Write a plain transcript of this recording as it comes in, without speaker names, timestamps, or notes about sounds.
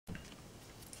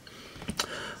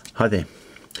Hi there.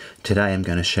 Today I'm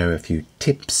going to show a few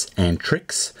tips and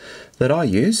tricks that I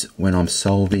use when I'm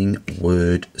solving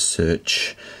word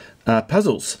search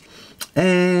puzzles.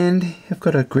 And I've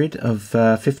got a grid of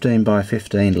 15 by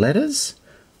 15 letters,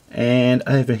 and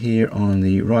over here on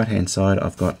the right hand side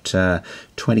I've got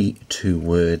 22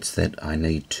 words that I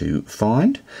need to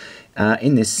find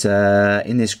in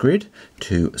this grid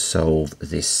to solve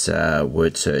this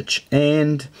word search.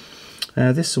 And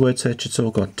this word search, it's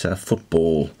all got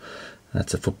football.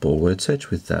 That's a football word search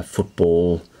with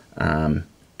football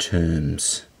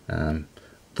terms.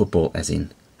 Football as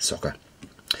in soccer.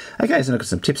 Okay, so I've got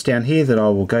some tips down here that I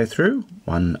will go through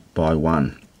one by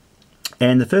one.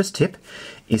 And the first tip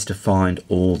is to find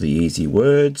all the easy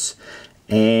words.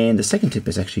 And the second tip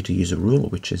is actually to use a ruler,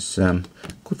 which is good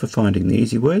for finding the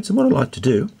easy words. And what I like to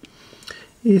do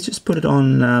is just put it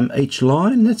on each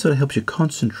line. That sort of helps you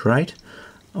concentrate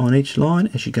on each line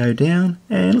as you go down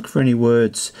and look for any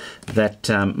words that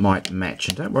might match.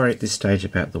 And don't worry at this stage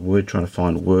about the word, trying to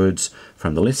find words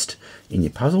from the list in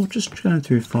your puzzle. Just going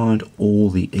through, find all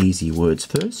the easy words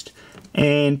first.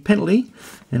 And penalty,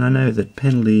 and I know that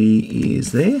penalty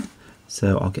is there,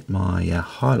 so I'll get my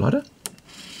highlighter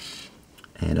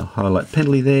and I'll highlight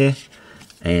penalty there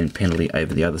and penalty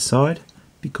over the other side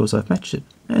because I've matched it.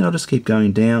 And I'll just keep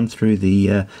going down through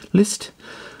the list,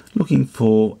 looking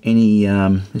for any,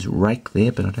 there's rake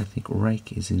there, but I don't think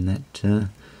rake is in that, no,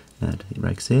 I don't think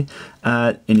rake's there.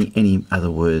 Any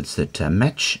other words that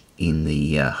match in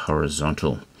the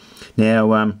horizontal.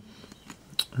 Now,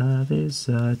 there's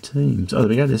teams. Oh, there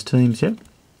we go, there's teams, yep.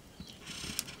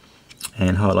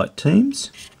 And highlight teams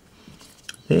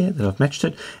there, that I've matched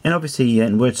it. And obviously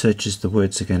in word searches, the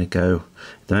words are going to go,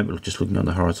 at the moment we're just looking on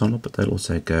the horizontal, but they'll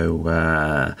also go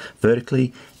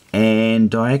vertically and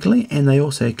diagonally, and they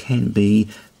also can be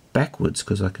backwards,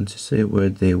 because I can see a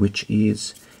word there which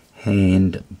is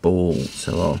handball.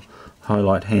 So I'll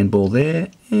highlight handball there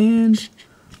and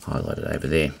highlight it over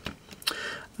there.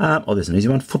 Oh, there's an easy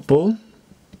one, football.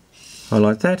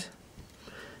 Highlight that,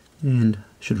 and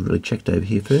should have really checked over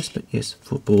here first, but yes,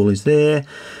 football is there.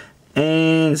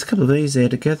 And there's a couple of these there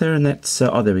together, and that's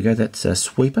oh, there we go, that's a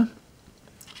sweeper.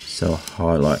 So I'll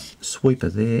highlight sweeper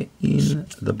there in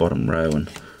the bottom row, and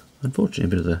unfortunately a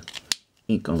bit of the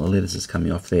ink on the letters is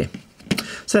coming off there.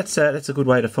 So that's a good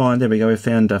way to find. There we go, we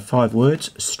found 5 words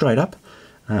straight up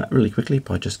really quickly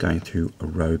by just going through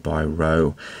row by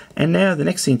row. And now the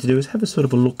next thing to do is have a sort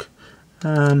of a look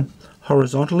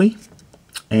horizontally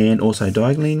and also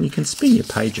diagonally, and you can spin your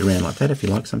page around like that if you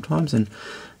like sometimes. And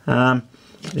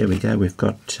there we go, we've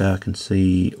got, I can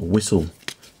see whistle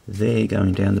there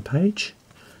going down the page.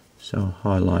 So I'll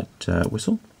highlight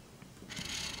whistle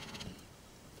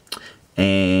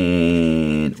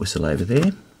and whistle over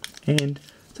there. And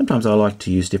sometimes I like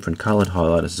to use different coloured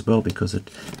highlighters as well, because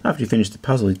after you finish the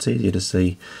puzzle it's easier to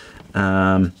see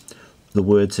the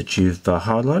words that you've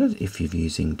highlighted if you're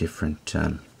using different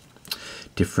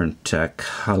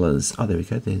colours. Oh, there we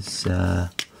go, there's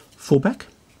fullback.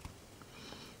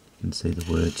 You can see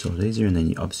the words a lot easier, and then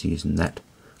you're obviously using that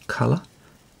colour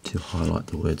to highlight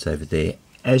the words over there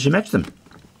as you match them.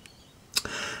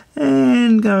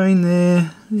 And going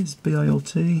there, there's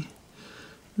BILT, going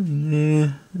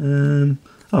there,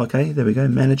 oh, okay, there we go,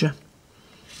 manager,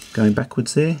 going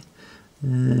backwards there,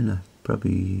 and I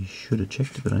probably should have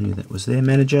checked it, but I knew that was there,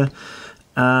 manager.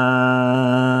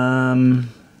 No,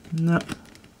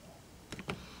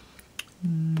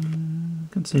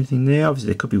 can't see anything there. Obviously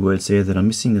there could be words there that I'm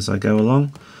missing as I go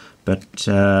along, but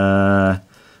I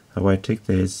won't tick.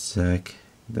 There's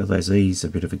those E's, a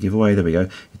bit of a giveaway. There we go,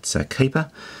 it's a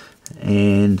keeper,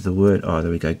 and the word, oh,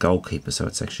 there we go, goalkeeper, so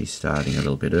it's actually starting a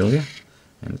little bit earlier,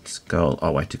 and it's goal.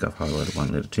 Oh, I think I've highlighted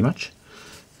one letter too much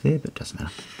there, but it doesn't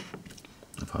matter.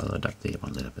 I've highlighted up there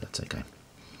one letter, but that's okay.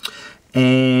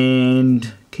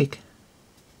 And kick.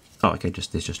 Oh, okay, there's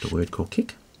just a word called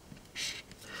kick.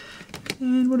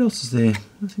 And what else is there?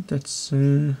 I think that's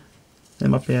that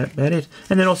might be about it.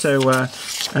 And then also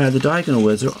the diagonal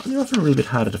words, they're often a little bit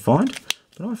harder to find,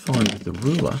 but I find with the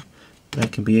ruler they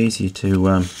can be easier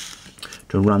to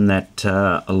run that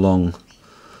along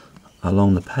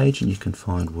the page, and you can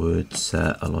find words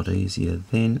a lot easier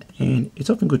then. And it's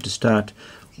often good to start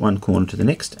one corner to the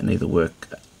next and either work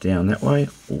down that way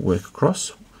or work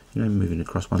across, you know, moving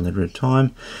across one letter at a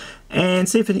time, and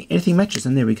see if anything matches.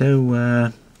 And there we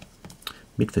go,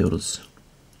 midfielders.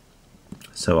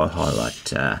 So I'll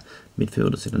highlight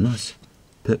midfielders in a nice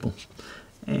purple,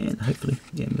 and hopefully,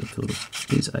 yeah,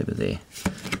 midfielder is over there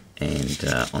and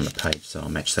on the page, so I'll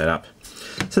match that up.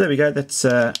 So there we go, that's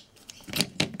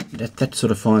that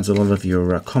sort of finds a lot of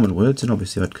your common words, and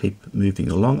obviously I'd keep moving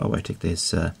along. Oh wait,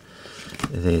 there's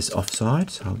offside,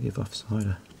 so I'll give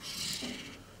offside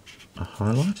a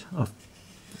highlight.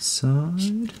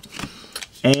 Offside.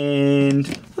 And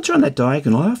once you're on that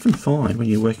diagonal, I often find when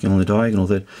you're working on the diagonal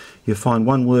that you find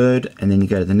one word and then you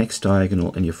go to the next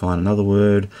diagonal and you find another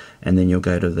word and then you'll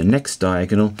go to the next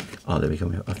diagonal. Oh, there we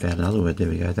go. I found another word. There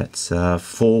we go. That's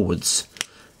forwards.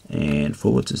 And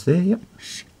forwards is there. Yep.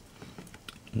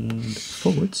 And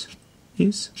forwards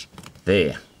is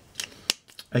there.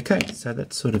 Okay, so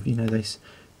that's sort of, you know, they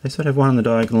sort of have one on the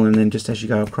diagonal, and then just as you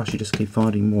go across you just keep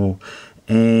finding more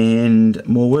and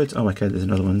more words. Oh, okay, there's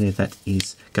another one there that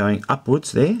is going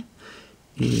upwards. There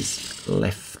is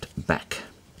left back.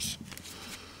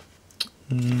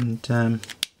 And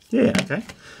yeah, okay,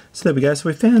 so there we go. So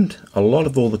we found a lot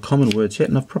of all the common words yet,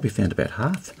 and I've probably found about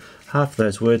half of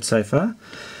those words so far,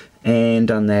 and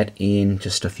done that in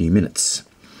just a few minutes.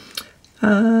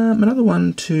 Another one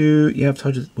I've told you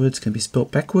that words can be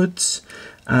spelt backwards.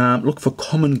 Look for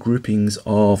common groupings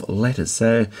of letters.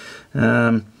 So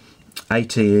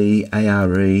ATE,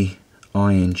 ARE, ING,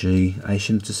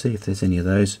 ATION, to see if there's any of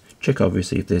those. Check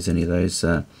obviously if there's any of those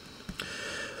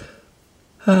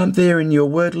there in your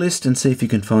word list, and see if you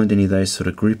can find any of those sort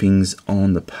of groupings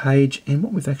on the page. And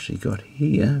what we've actually got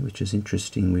here, which is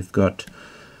interesting, we've got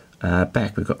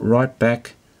back, we've got right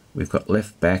back, we've got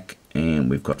left back, and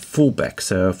we've got full back.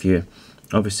 So if you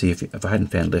obviously if I hadn't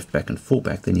found left back and full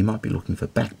back, then you might be looking for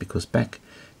back, because back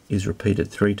is repeated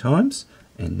 3 times,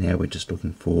 and now we're just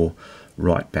looking for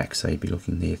right back. So you'd be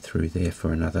looking there through there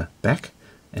for another back,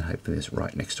 and hopefully there's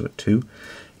right next to it too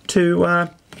to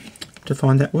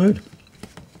find that word.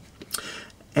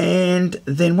 And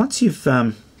then once you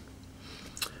sort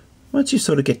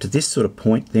of get to this sort of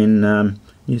point, then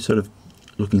you sort of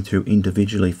looking through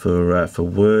individually for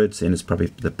words, and it's probably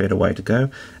the better way to go.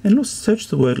 And also search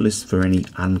the word list for any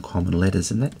uncommon letters,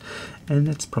 and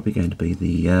that's probably going to be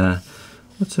the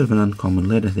what sort of an uncommon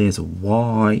letter? There's a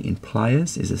Y in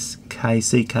players. There's a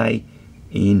CK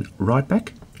in right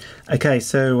back. Okay,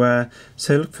 so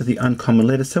look for the uncommon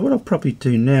letters. So what I'll probably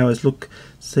do now is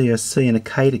see a C and a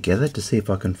K together to see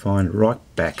if I can find right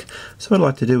back. So what I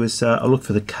like to do is I'll look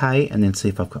for the K and then see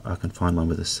if I can find one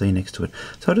with a C next to it.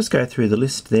 So I'll just go through the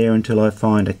list there until I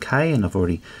find a K, and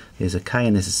there's a K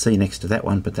and there's a C next to that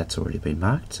one, but that's already been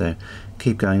marked. So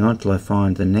keep going on till I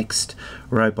find the next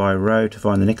row by row to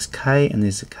find the next K, and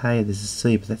there's a K, there's a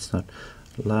C, but that's not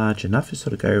large enough. Just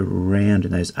sort of go around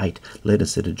in those 8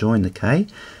 letters that adjoin the K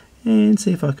and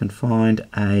see if I can find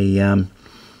a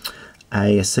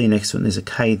C next to it. And there's a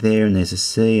K there, and there's a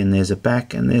C, and there's a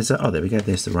back, and there's a, oh, there we go,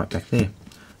 there's the right back there.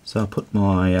 So I'll put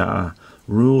my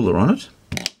ruler on it,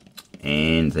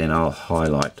 and then I'll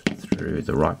highlight through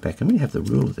the right back. And when you have the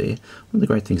ruler there, one of the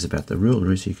great things about the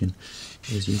ruler is you can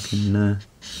you know,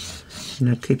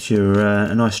 it keeps your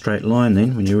a nice straight line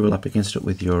then when you rule up against it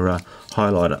with your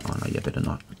highlighter. Oh no, you better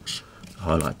not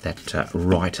highlight that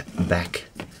right back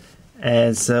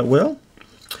as well.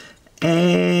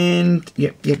 And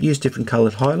yep, use different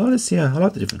coloured highlighters. Yeah, I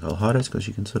like the different coloured highlighters because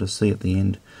you can sort of see at the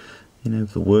end, you know,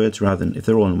 the words, rather than if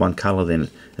they're all in one colour,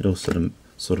 then it all sort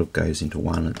of goes into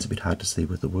one, and it's a bit hard to see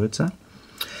where the words are.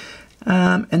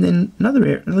 And then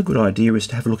another good idea is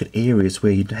to have a look at areas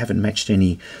where you haven't matched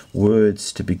any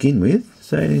words to begin with.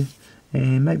 So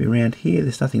and maybe around here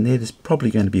there's nothing there. There's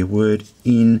probably going to be a word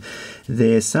in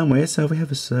there somewhere. So if we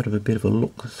have a sort of a bit of a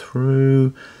look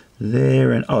through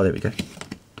there, and oh, there we go.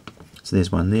 So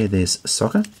there's one there. There's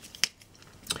soccer.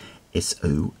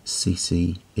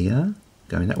 S-O-C-C-E-R.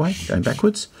 Going that way, going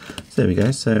backwards. So there we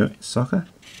go. So soccer.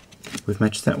 We've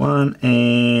matched that one.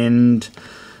 And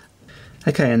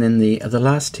okay, and then the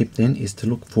last tip then is to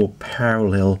look for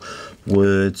parallel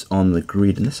words on the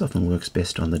grid, and this often works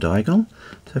best on the diagonal.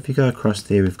 So if you go across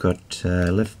there, we've got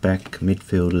left back,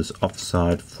 midfielders,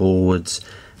 offside, forwards,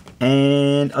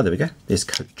 and oh, there we go. There's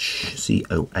coach.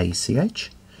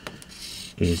 C-O-A-C-H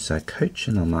is coach,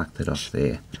 and I'll mark that off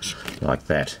there like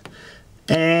that.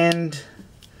 And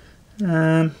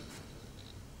yeah,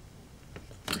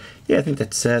 I think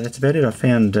that's about it. I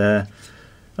found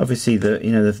obviously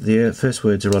the first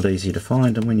words are a lot easier to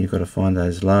find, and when you've got to find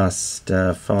those last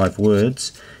 5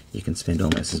 words, you can spend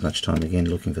almost as much time again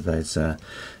looking for those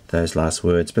last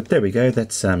words. But there we go.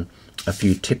 That's a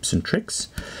few tips and tricks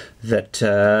that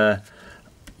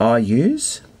I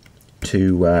use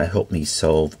to help me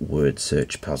solve word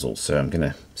search puzzles. So I'm going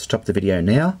to stop the video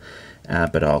now,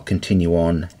 but I'll continue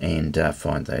on and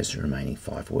find those remaining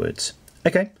 5 words.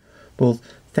 Okay, well,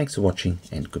 thanks for watching,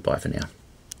 and goodbye for now.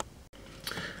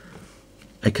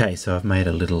 Okay, so I've made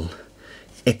a little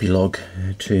epilogue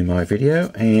to my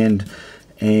video, and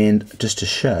And just to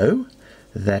show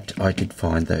that I did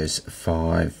find those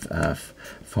five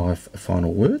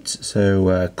final words.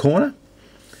 So corner,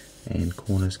 and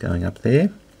corner's going up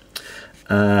there.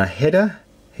 Header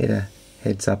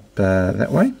heads up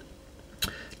that way.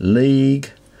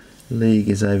 League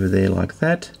is over there like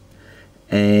that.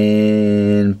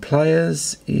 And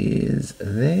players is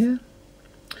there.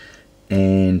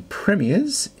 And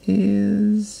premiers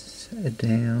is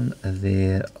down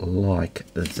there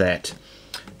like that.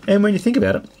 And when you think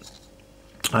about it,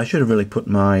 I should have really put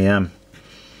my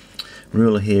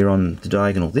ruler here on the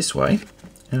diagonal this way,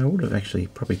 and I would have actually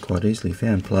probably quite easily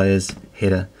found players,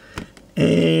 header,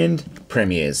 and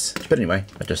premiers. But anyway,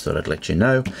 I just thought I'd let you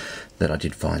know that I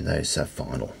did find those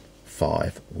final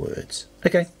 5 words.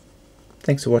 Okay,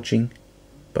 thanks for watching.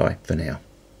 Bye for now.